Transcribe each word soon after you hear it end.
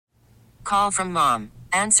call from mom.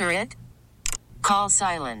 Answer it. Call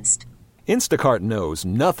silenced. Instacart knows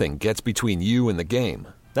nothing gets between you and the game.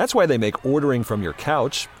 That's why they make ordering from your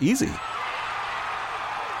couch easy.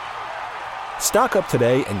 Stock up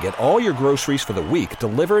today and get all your groceries for the week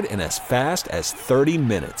delivered in as fast as 30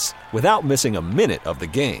 minutes without missing a minute of the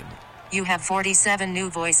game. You have 47 new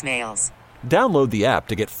voicemails. Download the app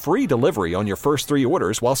to get free delivery on your first 3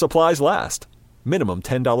 orders while supplies last. Minimum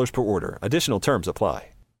 $10 per order. Additional terms apply.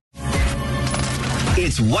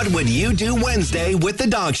 It's What Would You Do Wednesday with the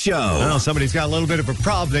Dog Show. Well, somebody's got a little bit of a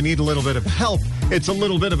problem. They need a little bit of help. It's a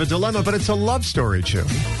little bit of a dilemma, but it's a love story, too.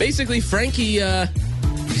 Basically, Frankie,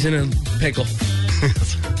 he's in a pickle.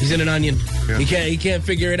 He's in an onion. Yeah. He can't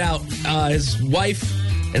figure it out. His wife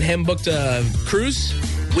and him booked a cruise,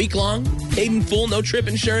 week-long, paid in full, no trip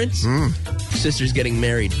insurance. Sister's getting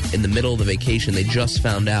married in the middle of the vacation. They just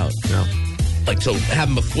found out. Yeah. So it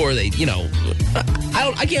happened before they,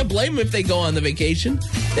 I can't blame them if they go on the vacation.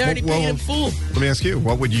 They already paid in full. Let me ask you,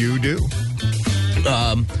 what would you do?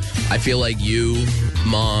 I feel like you,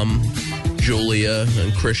 Mom, Julia,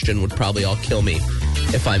 and Christian would probably all kill me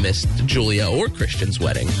if I missed Julia or Christian's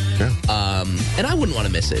wedding. Yeah. And I wouldn't want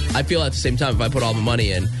to miss it. I feel at the same time, if I put all the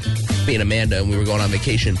money in, me and Amanda, and we were going on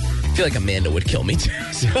vacation, I feel like Amanda would kill me too.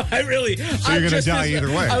 So you're going to die either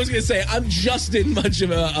way. I was going to say, I'm just in much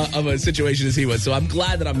of a situation as he was, so I'm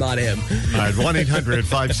glad that I'm not him. All right,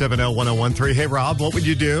 1-800-570-1013. Hey, Rob, what would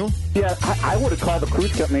you do? Yeah, I would have called the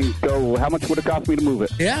cruise company and go, how much would it cost me to move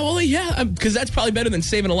it? Yeah, because that's probably better than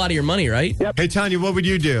saving a lot of your money, right? Yep. Hey, Tanya, what would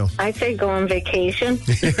you do? I say go on vacation.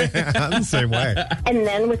 I'm the same way. And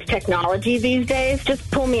then with technology these days, just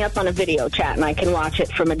pull me up on a video chat and I can watch it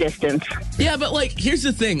from a distance. Yeah, but here's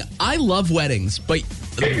the thing. I love weddings, but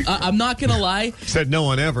I'm not going to lie. Said no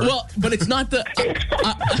one ever. Well, but it's not the...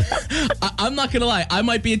 I'm not going to lie. I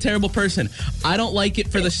might be a terrible person. I don't like it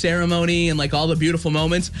for the ceremony and all the beautiful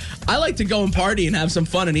moments. I like to go and party and have some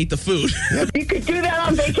fun and eat the food. You could do that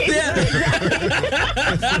on vacation.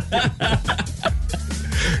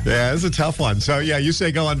 Yeah, it's a tough one. So, yeah, you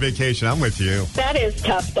say go on vacation. I'm with you. That is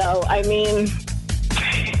tough, though. I mean,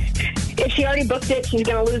 if she already booked it, she's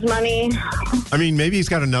going to lose money. I mean, maybe he's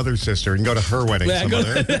got another sister and go to her wedding. Yeah, go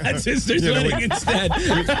to that sister's wedding instead.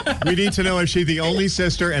 We need to know, is she the only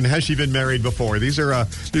sister and has she been married before? These are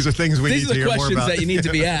things we need to hear more about. These are the questions that you need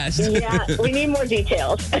to be asked. Yeah, we need more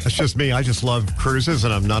details. That's just me. I just love cruises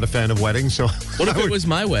and I'm not a fan of weddings. So what if it was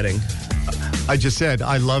my wedding? I just said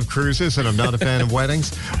I love cruises and I'm not a fan of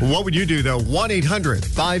weddings. What would you do, though?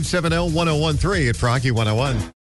 1-800-570-1013 at Froggy 101.